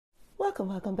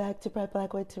Welcome back to Bright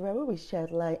Black White Tarot, where we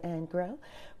shed light and grow.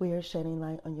 We are shedding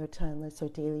light on your timeless or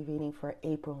daily reading for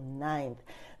April 9th.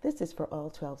 This is for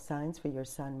all 12 signs for your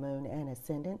sun, moon, and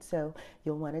ascendant, so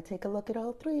you'll want to take a look at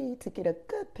all three to get a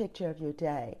good picture of your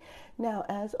day. Now,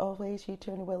 as always, you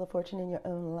turn the wheel of fortune in your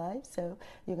own life, so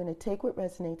you're going to take what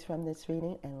resonates from this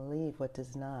reading and leave what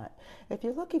does not. If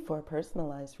you're looking for a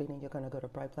personalized reading, you're going to go to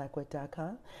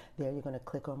brightblackwhite.com. There, you're going to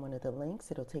click on one of the links.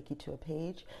 It'll take you to a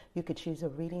page. You could choose a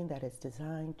reading that is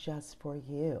designed just for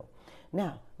you.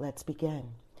 Now, let's begin.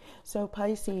 So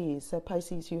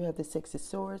Pisces, you have the Six of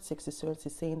Swords. Six of Swords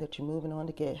is saying that you're moving on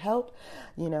to get help.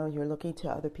 You know, you're looking to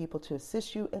other people to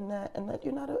assist you in that, and that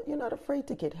you're not afraid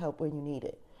to get help when you need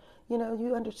it. You know,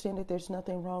 you understand that there's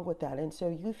nothing wrong with that. And so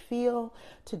you feel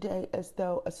today as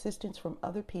though assistance from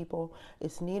other people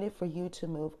is needed for you to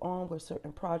move on with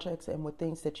certain projects and with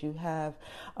things that you have,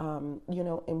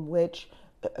 in which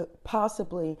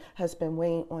possibly has been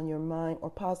weighing on your mind, or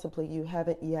possibly you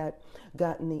haven't yet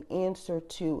gotten the answer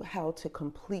to how to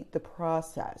complete the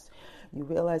process. You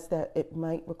realize that it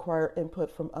might require input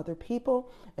from other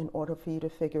people in order for you to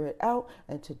figure it out,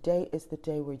 and today is the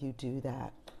day where you do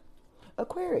that.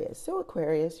 Aquarius. So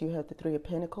Aquarius, you have the Three of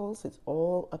Pentacles. It's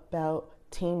all about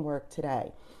teamwork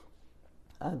today.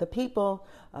 Other people,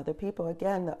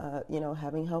 again,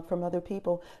 having help from other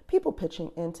people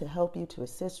pitching in to help you, to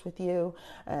assist with you.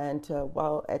 And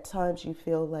while at times you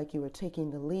feel like you are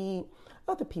taking the lead,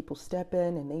 other people step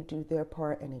in and they do their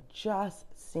part, and it just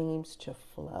seems to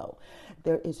flow.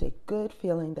 There is a good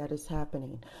feeling that is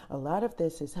happening. A lot of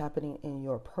this is happening in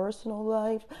your personal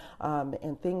life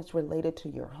and things related to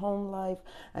your home life.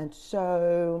 And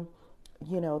so,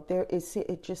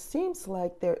 it just seems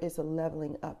like there is a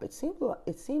leveling up. It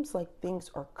seems like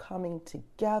things are coming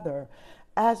together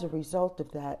as a result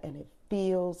of that, and it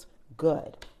feels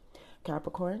good.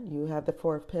 Capricorn, you have the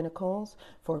Four of Pentacles.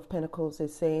 Four of Pentacles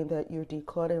is saying that you're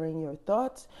decluttering your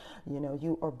thoughts.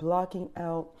 You are blocking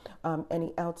out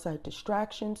any outside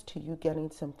distractions to you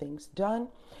getting some things done.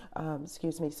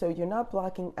 So you're not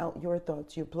blocking out your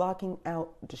thoughts. You're blocking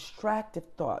out distractive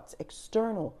thoughts,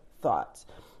 external thoughts.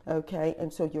 Okay,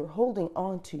 and so you're holding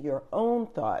on to your own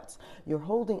thoughts. You're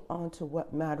holding on to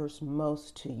what matters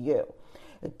most to you.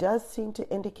 It does seem to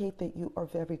indicate that you are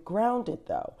very grounded,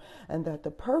 though, and that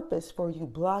the purpose for you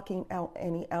blocking out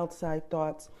any outside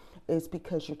thoughts is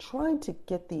because you're trying to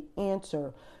get the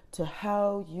answer to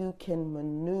how you can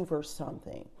maneuver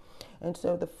something. And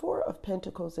so the Four of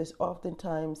Pentacles is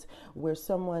oftentimes where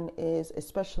someone is,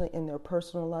 especially in their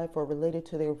personal life or related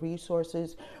to their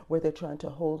resources, where they're trying to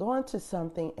hold on to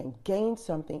something and gain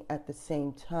something at the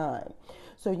same time.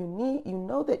 So you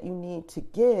know that you need to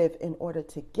give in order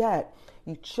to get.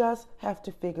 You just have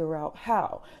to figure out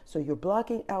how. So you're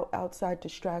blocking out outside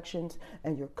distractions,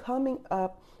 and you're coming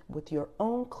up with your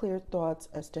own clear thoughts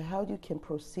as to how you can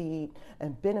proceed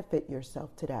and benefit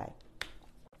yourself today.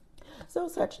 So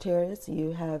Sagittarius,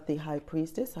 you have the High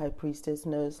Priestess. High Priestess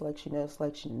knows like she knows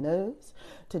like she knows.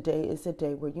 Today is a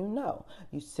day where you know.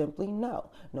 You simply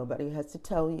know. Nobody has to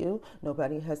tell you.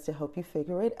 Nobody has to help you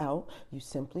figure it out. You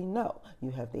simply know. You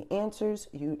have the answers.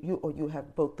 You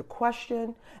have both the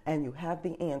question and you have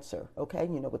the answer. Okay,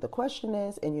 you know what the question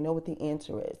is and you know what the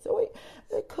answer is. So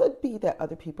it could be that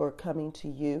other people are coming to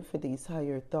you for these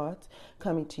higher thoughts,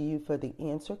 coming to you for the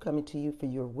answer, coming to you for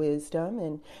your wisdom,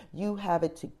 and you have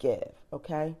it to give.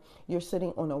 Okay, you're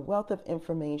sitting on a wealth of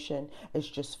information. It's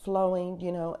just flowing,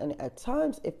 and at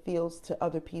times it feels to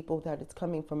other people that it's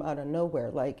coming from out of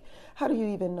nowhere. Like, how do you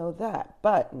even know that?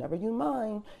 But never you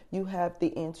mind, you have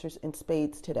the answers in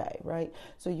spades today, right?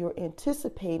 So you're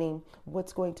anticipating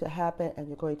what's going to happen, and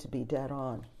you're going to be dead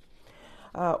on.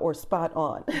 Or spot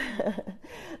on.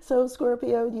 So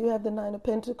Scorpio, you have the Nine of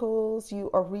Pentacles. You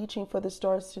are reaching for the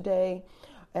stars today,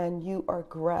 and you are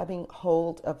grabbing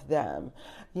hold of them.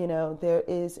 There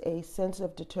is a sense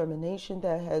of determination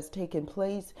that has taken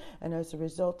place, and as a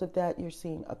result of that, you're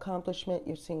seeing accomplishment,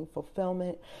 you're seeing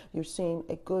fulfillment, you're seeing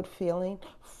a good feeling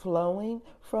flowing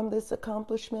from this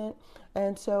accomplishment.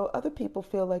 And so other people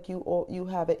feel like you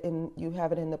have it in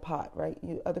the pot, right?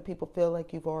 Other people feel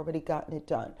like you've already gotten it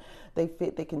done. They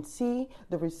can see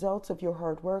the results of your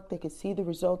hard work. They can see the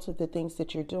results of the things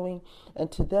that you're doing,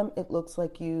 and to them it looks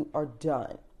like you are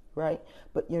done, right?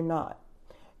 But you're not.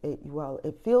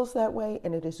 It feels that way,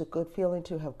 and it is a good feeling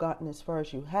to have gotten as far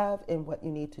as you have in what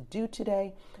you need to do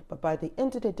today. But by the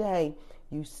end of the day,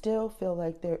 you still feel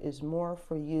like there is more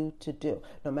for you to do.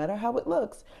 No matter how it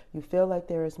looks, you feel like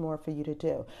there is more for you to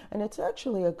do. And it's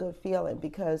actually a good feeling,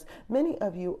 because many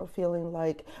of you are feeling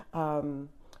like,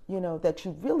 that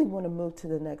you really want to move to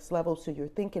the next level. So you're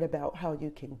thinking about how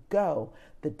you can go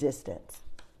the distance.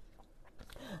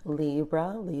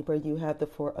 Libra, you have the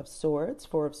Four of Swords.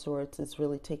 Four of Swords is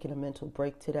really taking a mental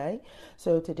break today.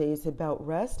 So today is about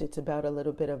rest. It's about a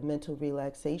little bit of mental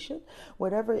relaxation.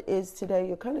 Whatever it is today,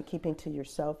 you're kind of keeping to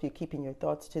yourself. You're keeping your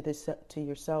thoughts to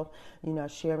yourself. You're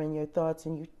not sharing your thoughts,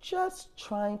 and you're just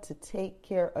trying to take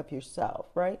care of yourself,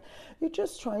 right? You're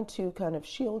just trying to kind of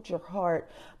shield your heart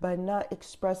by not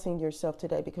expressing yourself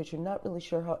today, because you're not really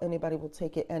sure how anybody will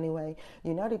take it anyway.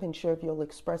 You're not even sure if you'll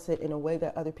express it in a way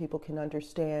that other people can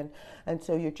understand. And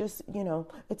so you're just,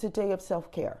 it's a day of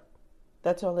self-care.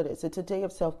 That's all it is. It's a day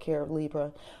of self-care,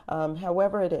 Libra.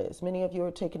 However it is, many of you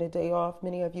are taking a day off.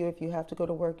 Many of you, if you have to go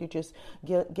to work, you're just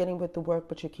getting with the work,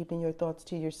 but you're keeping your thoughts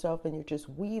to yourself, and you're just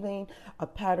weaving a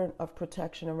pattern of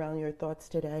protection around your thoughts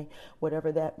today,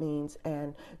 whatever that means.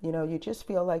 And, you just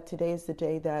feel like today is the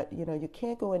day that, you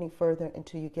can't go any further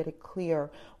until you get it clear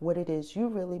what it is you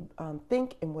really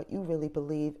think, and what you really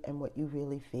believe, and what you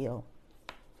really feel.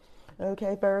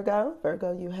 Okay,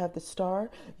 Virgo, you have the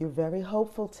Star. You're very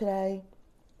hopeful today.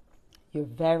 You're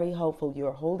very hopeful.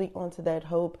 You're holding on to that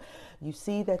hope. You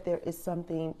see that there is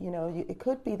something, it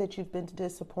could be that you've been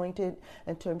disappointed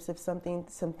in terms of some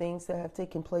things that have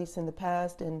taken place in the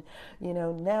past. And,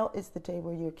 now is the day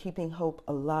where you're keeping hope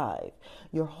alive.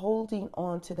 You're holding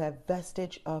on to that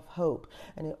vestige of hope.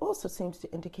 And it also seems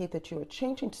to indicate that you're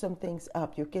changing some things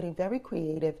up. You're getting very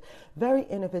creative, very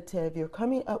innovative. You're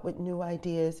coming up with new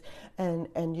ideas,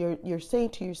 and you're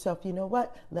saying to yourself, you know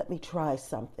what? Let me try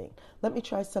something. Let me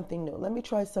try something new. Let me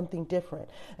try something different.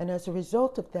 And as a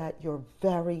result of that, you're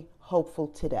very hopeful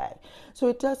today. So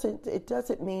it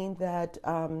doesn't mean that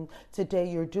today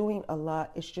you're doing a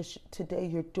lot. It's just today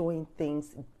you're doing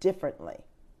things differently,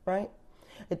 right?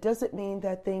 It doesn't mean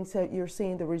that things that you're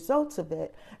seeing the results of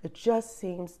it. It just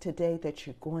seems today that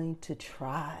you're going to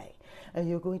try, and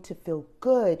you're going to feel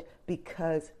good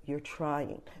because you're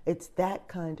trying. It's that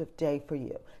kind of day for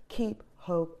you. Keep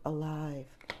hope alive.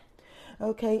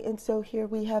 Okay, and so here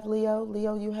we have Leo.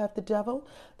 Leo, you have the Devil.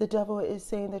 The Devil is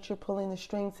saying that you're pulling the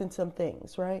strings in some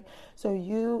things, right? So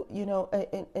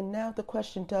and now the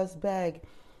question does beg,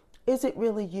 is it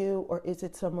really you, or is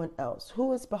it someone else?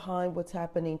 Who is behind what's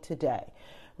happening today,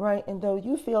 right? And though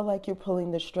you feel like you're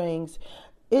pulling the strings,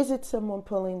 is it someone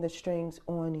pulling the strings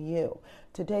on you?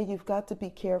 Today, you've got to be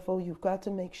careful. You've got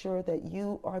to make sure that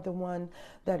you are the one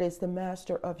that is the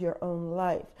master of your own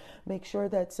life. Make sure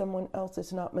that someone else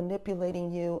is not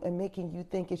manipulating you and making you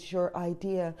think it's your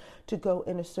idea to go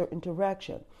in a certain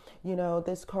direction.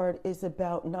 This card is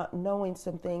about not knowing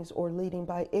some things or leading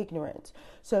by ignorance.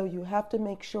 So you have to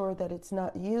make sure that it's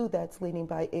not you that's leading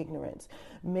by ignorance,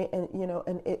 and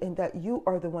that you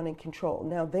are the one in control.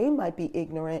 Now, they might be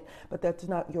ignorant, but that's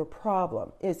not your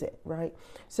problem, is it? Right?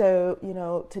 So,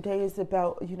 today is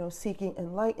about, seeking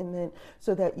enlightenment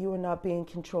so that you are not being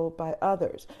controlled by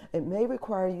others. It may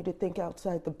require you to think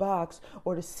outside the box,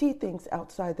 or to see things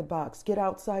outside the box. Get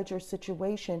outside your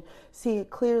situation, see it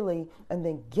clearly, and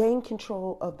then gain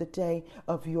control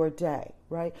of your day,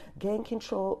 right? Gain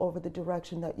control over the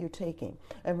direction that you're taking.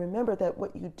 And remember that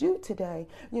what you do today,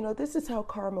 this is how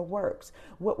karma works.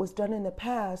 What was done in the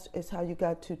past is how you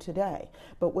got to today.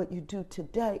 But what you do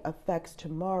today affects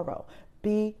tomorrow.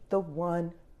 Be the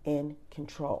one in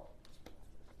control.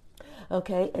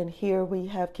 Okay, and here we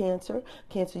have Cancer.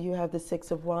 Cancer, you have the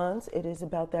Six of Wands. It is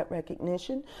about that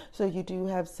recognition. So you do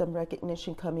have some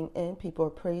recognition coming in. People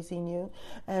are praising you,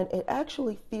 and it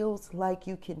actually feels like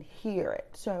you can hear it.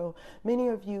 So many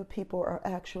of you people are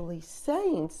actually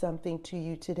saying something to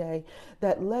you today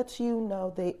that lets you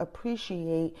know they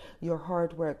appreciate your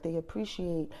hard work. They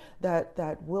appreciate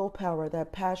that willpower,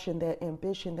 that passion, that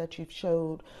ambition that you've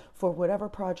showed for whatever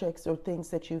projects or things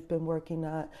that you've been working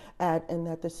at, and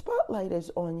that the spotlight is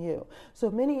on you.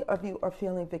 So many of you are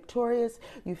feeling victorious.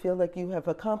 You feel like you have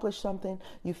accomplished something.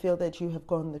 You feel that you have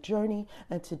gone the journey,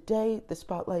 and today the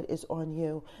spotlight is on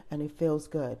you, and it feels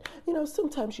good.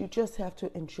 Sometimes you just have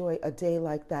to enjoy a day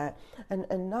like that,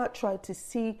 and not try to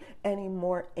see any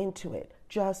more into it.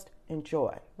 Just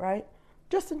enjoy, right?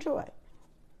 Just enjoy.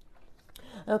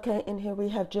 Okay, and here we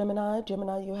have Gemini.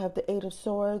 Gemini, you have the Eight of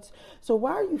Swords. So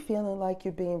why are you feeling like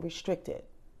you're being restricted?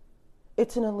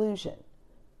 It's an illusion.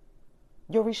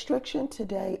 Your restriction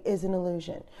today is an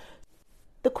illusion.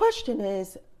 The question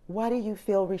is, why do you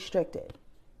feel restricted?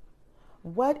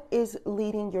 What is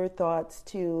leading your thoughts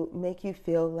to make you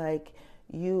feel like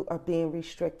you are being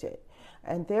restricted?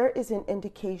 And there is an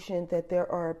indication that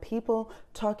there are people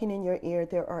talking in your ear.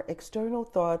 There are external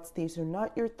thoughts. These are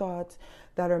not your thoughts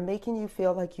that are making you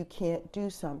feel like you can't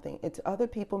do something. It's other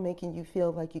people making you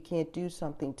feel like you can't do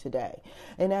something today.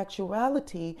 In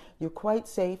actuality, you're quite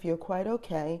safe. You're quite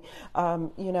okay.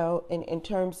 In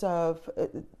terms of,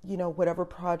 whatever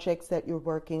projects that you're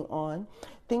working on,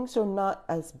 things are not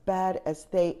as bad as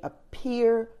they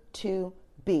appear to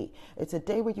be. It's a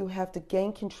day where you have to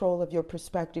gain control of your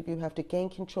perspective. You have to gain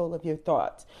control of your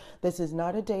thoughts. This is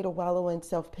not a day to wallow in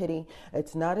self-pity.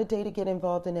 It's not a day to get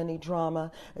involved in any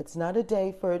drama. It's not a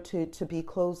day for it to be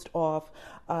closed off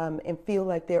and feel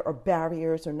like there are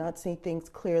barriers or not see things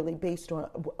clearly based on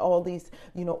all these,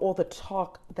 all the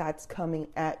talk that's coming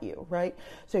at you, right?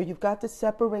 So you've got to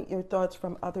separate your thoughts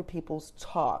from other people's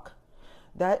talk.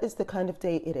 That is the kind of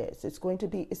day it is. It's going to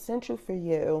be essential for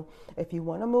you. If you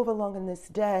want to move along in this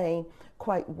day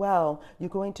quite well, you're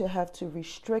going to have to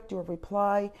restrict your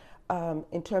reply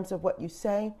in terms of what you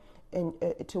say and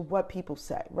to what people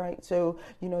say, right? So,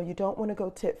 you don't want to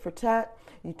go tit for tat.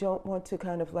 You don't want to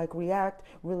kind of like react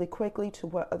really quickly to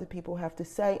what other people have to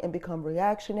say and become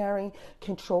reactionary.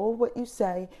 Control what you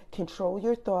say, control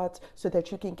your thoughts so that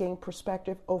you can gain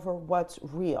perspective over what's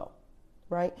real.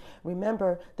 Right?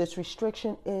 Remember, this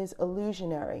restriction is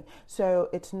illusionary, so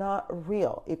it's not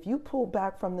real. If you pull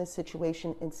back from this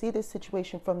situation and see this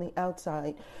situation from the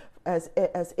outside as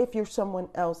if you're someone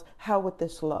else, how would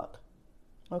this look?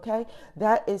 Okay,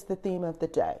 that is the theme of the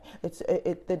day.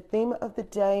 The theme of the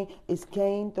day is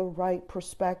gain the right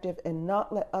perspective and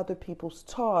not let other people's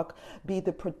talk be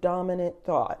the predominant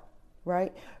thought,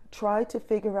 right? Try to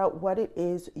figure out what it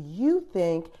is you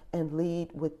think and lead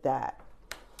with that.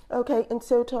 Okay, and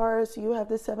so Taurus, you have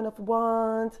the Seven of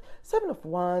Wands. Seven of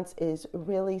Wands is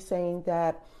really saying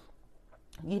that,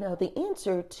 the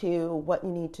answer to what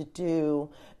you need to do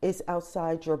is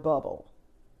outside your bubble,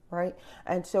 right?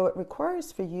 And so it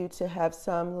requires for you to have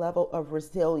some level of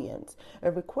resilience.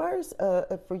 It requires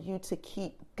for you to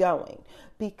keep going,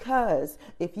 because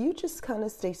if you just kind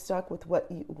of stay stuck with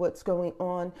what's going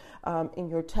on in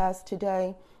your task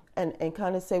today and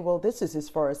kind of say, well, this is as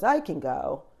far as I can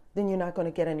go, then you're not going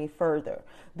to get any further.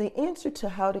 The answer to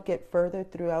how to get further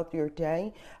throughout your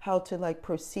day, how to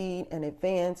proceed and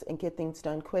advance and get things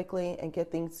done quickly and get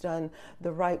things done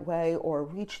the right way or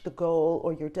reach the goal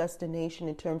or your destination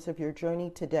in terms of your journey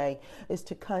today, is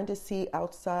to kind of see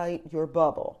outside your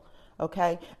bubble.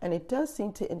 Okay, and it does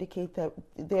seem to indicate that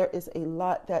there is a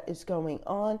lot that is going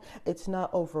on. It's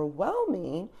not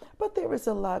overwhelming, but there is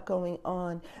a lot going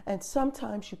on. And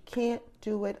sometimes you can't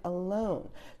do it alone.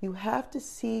 You have to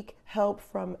seek help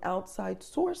from outside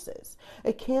sources.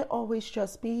 It can't always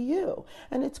just be you.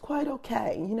 And it's quite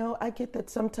okay. I get that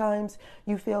sometimes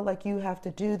you feel like you have to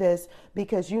do this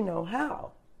because you know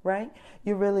how. Right?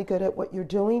 You're really good at what you're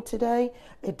doing today.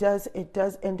 It does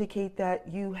indicate that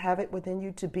you have it within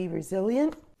you to be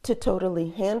resilient, to totally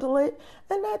handle it,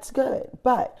 and that's good.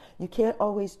 But you can't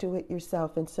always do it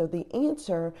yourself. And so the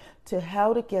answer to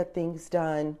how to get things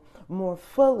done more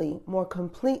fully, more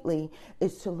completely,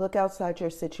 is to look outside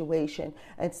your situation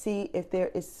and see if there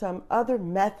is some other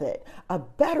method, a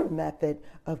better method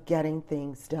of getting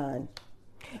things done.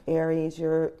 Aries,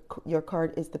 your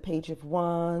card is the Page of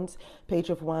Wands. Page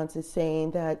of Wands is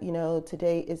saying that,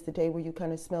 today is the day where you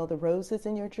kind of smell the roses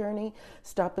in your journey.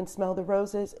 Stop and smell the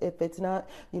roses. If it's not,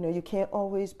 you can't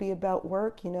always be about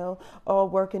work, all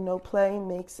work and no play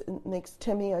makes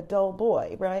Timmy a dull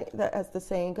boy, right? That, as the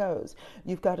saying goes.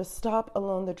 You've got to stop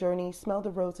along the journey, smell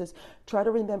the roses, try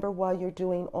to remember why you're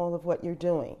doing all of what you're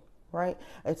doing. Right?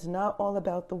 It's not all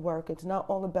about the work. It's not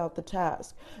all about the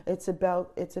task. It's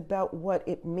about what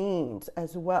it means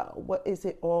as well. What is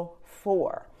it all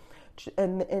for?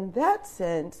 And in that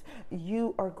sense,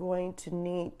 you are going to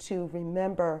need to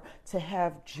remember to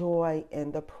have joy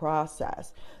in the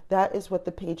process. That is what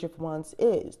the Page of Wands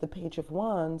is. The Page of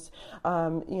Wands,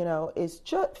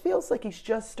 feels like he's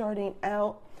just starting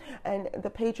out. And the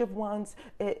Page of Wands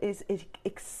is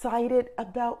excited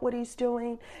about what he's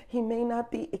doing. He may not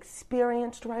be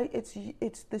experienced, right?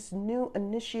 It's this new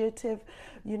initiative,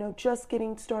 just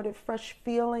getting started, fresh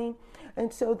feeling.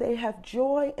 And so they have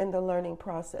joy in the learning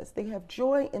process. They have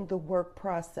joy in the work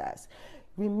process.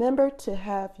 Remember to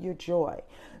have your joy.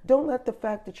 Don't let the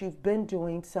fact that you've been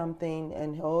doing something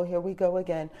and, oh, here we go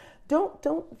again.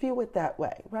 Don't view it that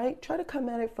way, right? Try to come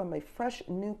at it from a fresh,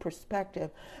 new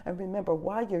perspective and remember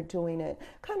why you're doing it.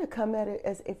 Kind of come at it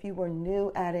as if you were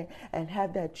new at it and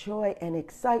have that joy and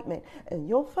excitement, and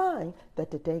you'll find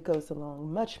that the day goes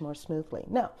along much more smoothly.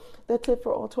 Now, that's it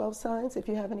for all 12 signs. If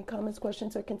you have any comments,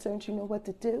 questions, or concerns, you know what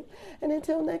to do. And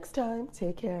until next time,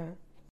 take care.